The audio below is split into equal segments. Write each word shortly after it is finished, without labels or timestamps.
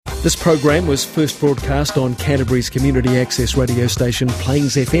This program was first broadcast on Canterbury's community access radio station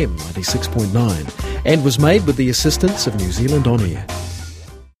Plains FM 96.9 and was made with the assistance of New Zealand On Air.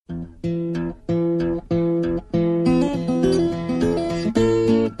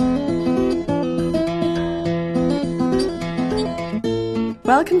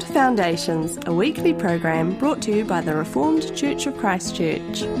 Welcome to Foundations, a weekly program brought to you by the Reformed Church of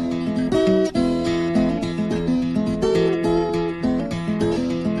Christchurch.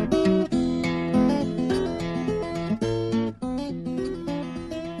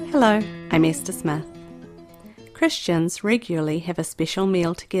 Hello, I'm Esther Smith. Christians regularly have a special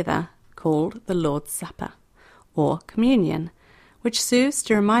meal together called the Lord's Supper, or Communion, which serves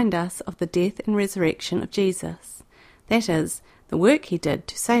to remind us of the death and resurrection of Jesus. That is, the work he did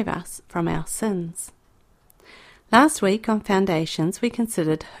to save us from our sins. Last week on Foundations we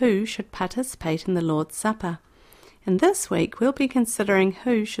considered who should participate in the Lord's Supper, and this week we'll be considering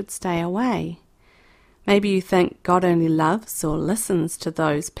who should stay away. Maybe you think God only loves or listens to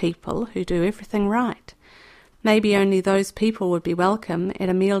those people who do everything right. Maybe only those people would be welcome at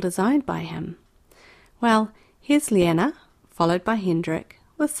a meal designed by him. Well, here's Leanna, followed by Hendrik,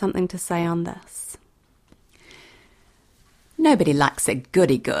 with something to say on this. Nobody likes a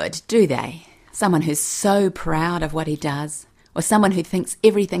goody-good, do they? Someone who's so proud of what he does, or someone who thinks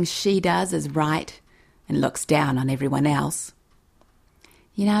everything she does is right and looks down on everyone else.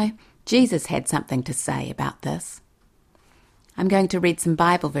 You know, Jesus had something to say about this. I'm going to read some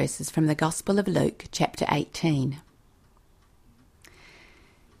Bible verses from the Gospel of Luke, chapter 18.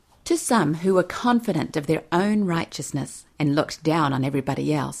 To some who were confident of their own righteousness and looked down on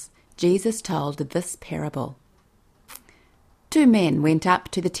everybody else, Jesus told this parable. 2 men went up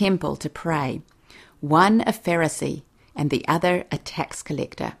to the temple to pray, one a Pharisee and the other a tax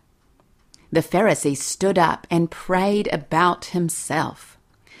collector. The Pharisee stood up and prayed about himself.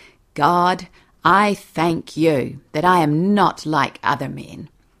 God, I thank you that I am not like other men,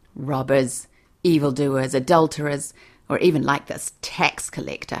 robbers, evildoers, adulterers, or even like this tax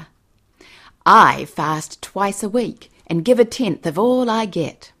collector. I fast twice a week and give 1/10 of all I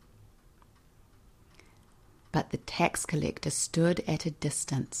get. But the tax collector stood at a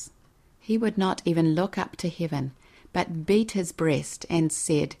distance. He would not even look up to heaven, but beat his breast and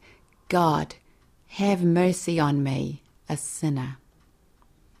said, God, have mercy on me, a sinner.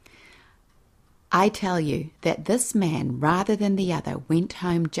 I tell you that this man, rather than the other, went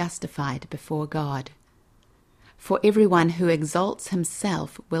home justified before God. For everyone who exalts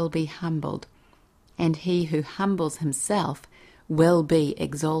himself will be humbled, and he who humbles himself will be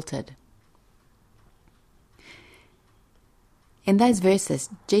exalted. In those verses,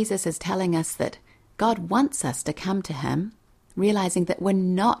 Jesus is telling us that God wants us to come to him, realizing that we're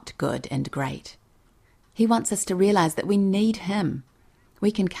not good and great. He wants us to realize that we need him. We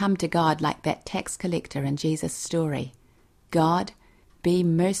can come to God like that tax collector in Jesus' story. God, be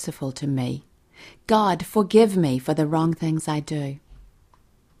merciful to me. God, forgive me for the wrong things I do.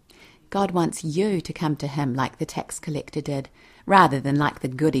 God wants you to come to him like the tax collector did, rather than like the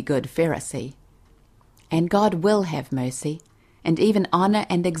goody-good Pharisee. And God will have mercy, and even honour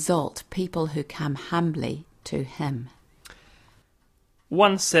and exalt people who come humbly to him.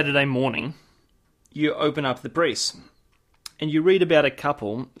 One Saturday morning, you open up the press, and you read about a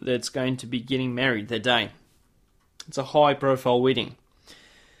couple that's going to be getting married that day. It's a high-profile wedding,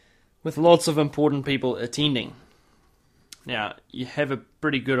 with lots of important people attending. Now, you have a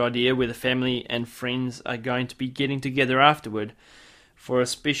pretty good idea where the family and friends are going to be getting together afterward for a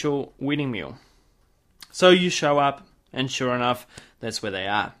special wedding meal. So you show up, and sure enough, that's where they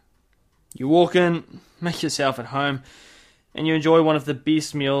are. You walk in, make yourself at home, and you enjoy one of the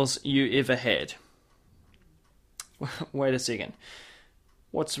best meals you ever had. Wait a second.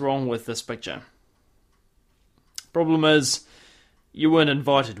 What's wrong with this picture? Problem is, you weren't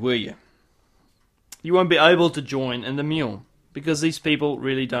invited, were you? You won't be able to join in the meal because these people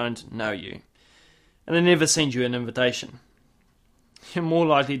really don't know you, and they never send you an invitation. You're more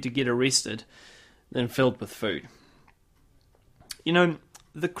likely to get arrested than filled with food. You know,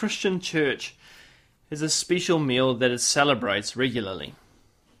 the Christian church has a special meal that it celebrates regularly.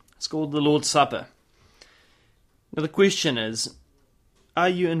 It's called the Lord's Supper. Now the question is, are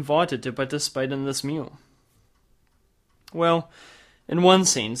you invited to participate in this meal? Well, in one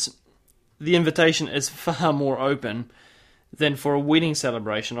sense, the invitation is far more open than for a wedding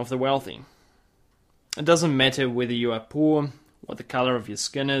celebration of the wealthy. It doesn't matter whether you are poor, what the colour of your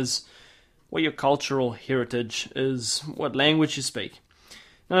skin is, what your cultural heritage is, what language you speak.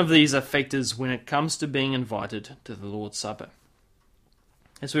 None of these are factors when it comes to being invited to the Lord's Supper.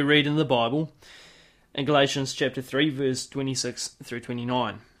 As we read in the Bible, in Galatians chapter 3, verse 26 through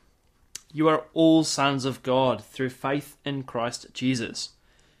 29, You are all sons of God through faith in Christ Jesus.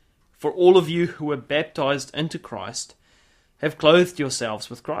 For all of you who were baptized into Christ have clothed yourselves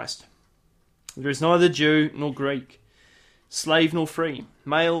with Christ. There is neither Jew nor Greek, slave nor free,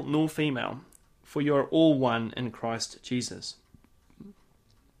 male nor female, for you are all one in Christ Jesus.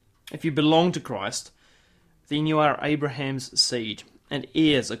 If you belong to Christ, then you are Abraham's seed and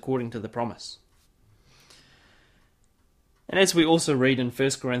heirs according to the promise. And as we also read in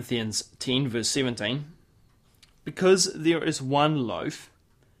 1 Corinthians 10 verse 17, because there is one loaf,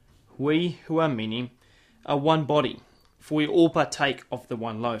 we who are many are one body, for we all partake of the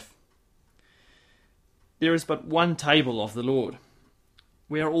one loaf. There is but one table of the Lord.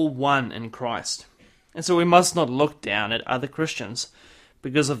 We are all one in Christ. And so we must not look down at other Christians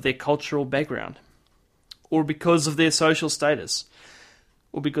because of their cultural background, or because of their social status,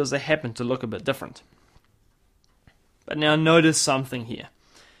 or because they happen to look a bit different. But now notice something here.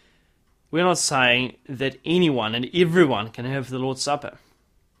 We're not saying that anyone and everyone can have the Lord's Supper.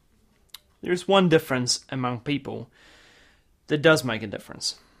 There is one difference among people that does make a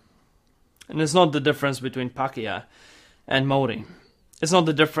difference. And it's not the difference between Pākehā and Māori. It's not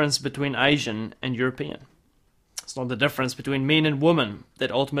the difference between Asian and European. It's not the difference between men and women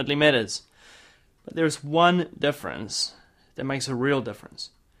that ultimately matters. But there is one difference that makes a real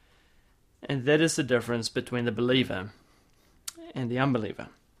difference. And that is the difference between the believer and the unbeliever.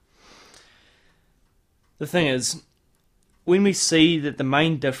 The thing is, when we see that the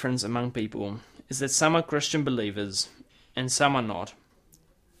main difference among people is that some are Christian believers and some are not,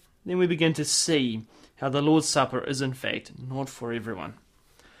 then we begin to see how the Lord's Supper is in fact not for everyone.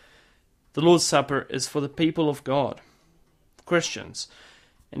 The Lord's Supper is for the people of God, Christians,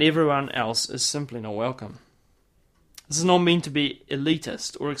 and everyone else is simply not welcome. This is not meant to be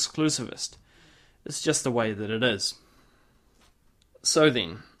elitist or exclusivist. It's just the way that it is. So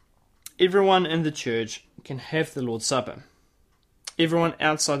then, everyone in the church can have the Lord's Supper. Everyone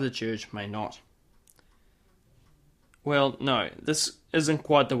outside the church may not. Well, no, this isn't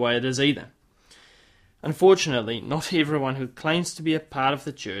quite the way it is either. Unfortunately, not everyone who claims to be a part of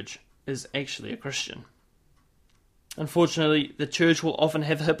the church is actually a Christian. Unfortunately, the church will often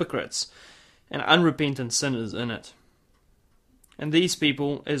have hypocrites and unrepentant sinners in it. And these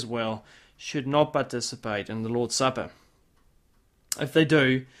people, as well, should not participate in the Lord's Supper. If they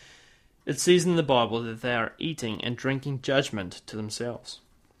do, it says in the Bible that they are eating and drinking judgment to themselves.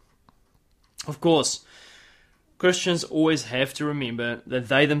 Of course, Christians always have to remember that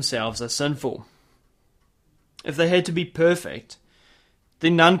they themselves are sinful. If they had to be perfect,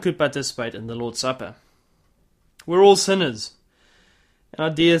 then none could participate in the Lord's Supper. We're all sinners, and I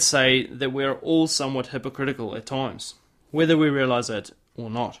dare say that we are all somewhat hypocritical at times, whether we realize it or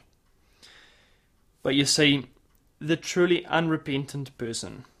not. But you see, the truly unrepentant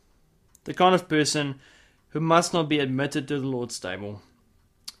person, the kind of person who must not be admitted to the Lord's table,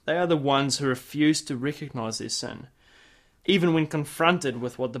 they are the ones who refuse to recognize their sin, even when confronted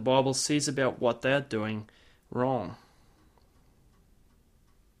with what the Bible says about what they are doing wrong.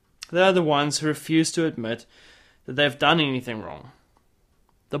 They are the ones who refuse to admit that they have done anything wrong.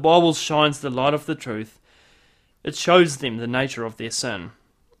 The Bible shines the light of the truth. It shows them the nature of their sin,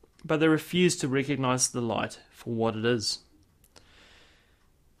 but they refuse to recognize the light for what it is.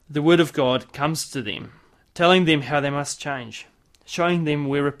 The Word of God comes to them, telling them how they must change, showing them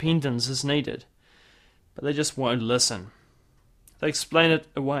where repentance is needed, but they just won't listen. They explain it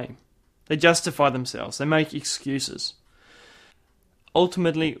away. They justify themselves. They make excuses.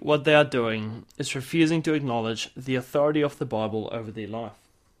 Ultimately, what they are doing is refusing to acknowledge the authority of the Bible over their life.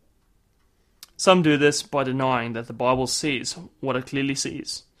 Some do this by denying that the Bible says what it clearly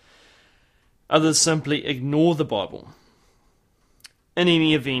says. Others simply ignore the Bible. In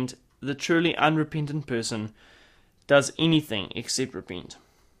any event, the truly unrepentant person does anything except repent.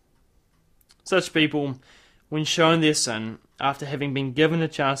 Such people, when shown their sin, after having been given a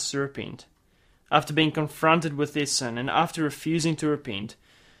chance to repent, after being confronted with their sin, and after refusing to repent,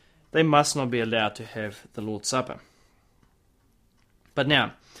 they must not be allowed to have the Lord's Supper. But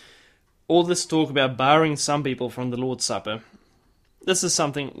now, all this talk about barring some people from the Lord's Supper, this is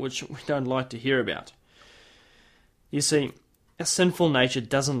something which we don't like to hear about. You see, our sinful nature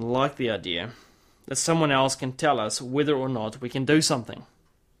doesn't like the idea that someone else can tell us whether or not we can do something.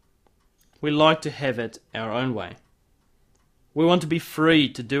 We like to have it our own way. We want to be free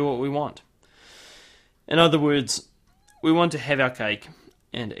to do what we want. In other words, we want to have our cake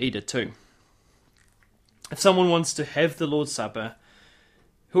and eat it too. If someone wants to have the Lord's Supper,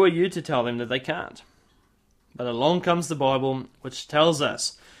 who are you to tell them that they can't? But along comes the Bible, which tells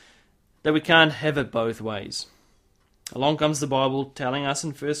us that we can't have it both ways. Along comes the Bible telling us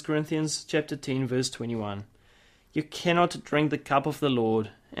in 1 Corinthians chapter 10, verse 21, you cannot drink the cup of the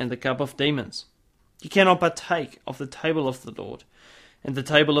Lord and the cup of demons. You cannot partake of the table of the Lord and the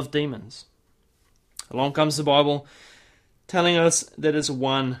table of demons. Along comes the Bible telling us that it's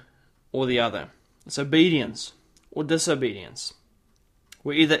one or the other. It's obedience or disobedience.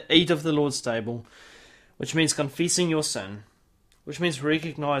 We either eat of the Lord's table, which means confessing your sin, which means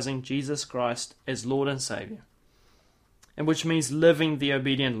recognizing Jesus Christ as Lord and Savior, and which means living the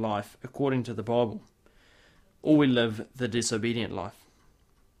obedient life according to the Bible, or we live the disobedient life.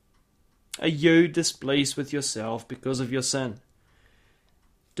 Are you displeased with yourself because of your sin?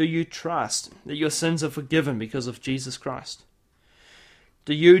 Do you trust that your sins are forgiven because of Jesus Christ?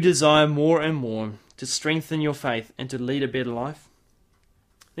 Do you desire more and more to strengthen your faith and to lead a better life?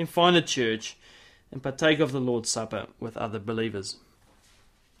 Then find a church and partake of the Lord's Supper with other believers.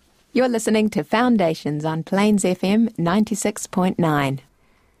 You're listening to Foundations on Plains FM 96.9.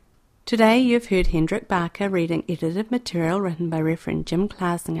 Today you've heard Hendrik Barker reading edited material written by Reverend Jim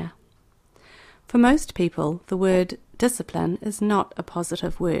Klasinger. For most people, the word discipline is not a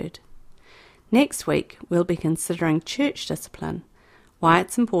positive word. Next week we'll be considering church discipline, why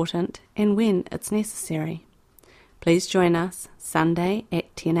it's important and when it's necessary. Please join us Sunday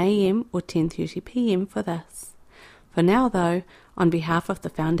at 10 a.m. or 10:30 p.m. for this. For now, though, on behalf of the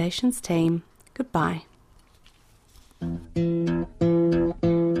Foundations team, goodbye.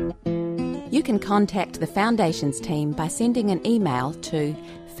 You can contact the Foundations team by sending an email to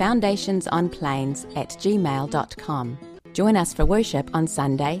foundationsonplains@gmail.com. Join us for worship on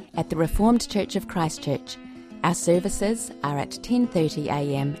Sunday at the Reformed Church of Christchurch. Our services are at 10:30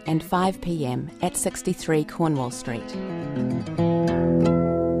 a.m. and 5 p.m. at 63 Cornwall Street.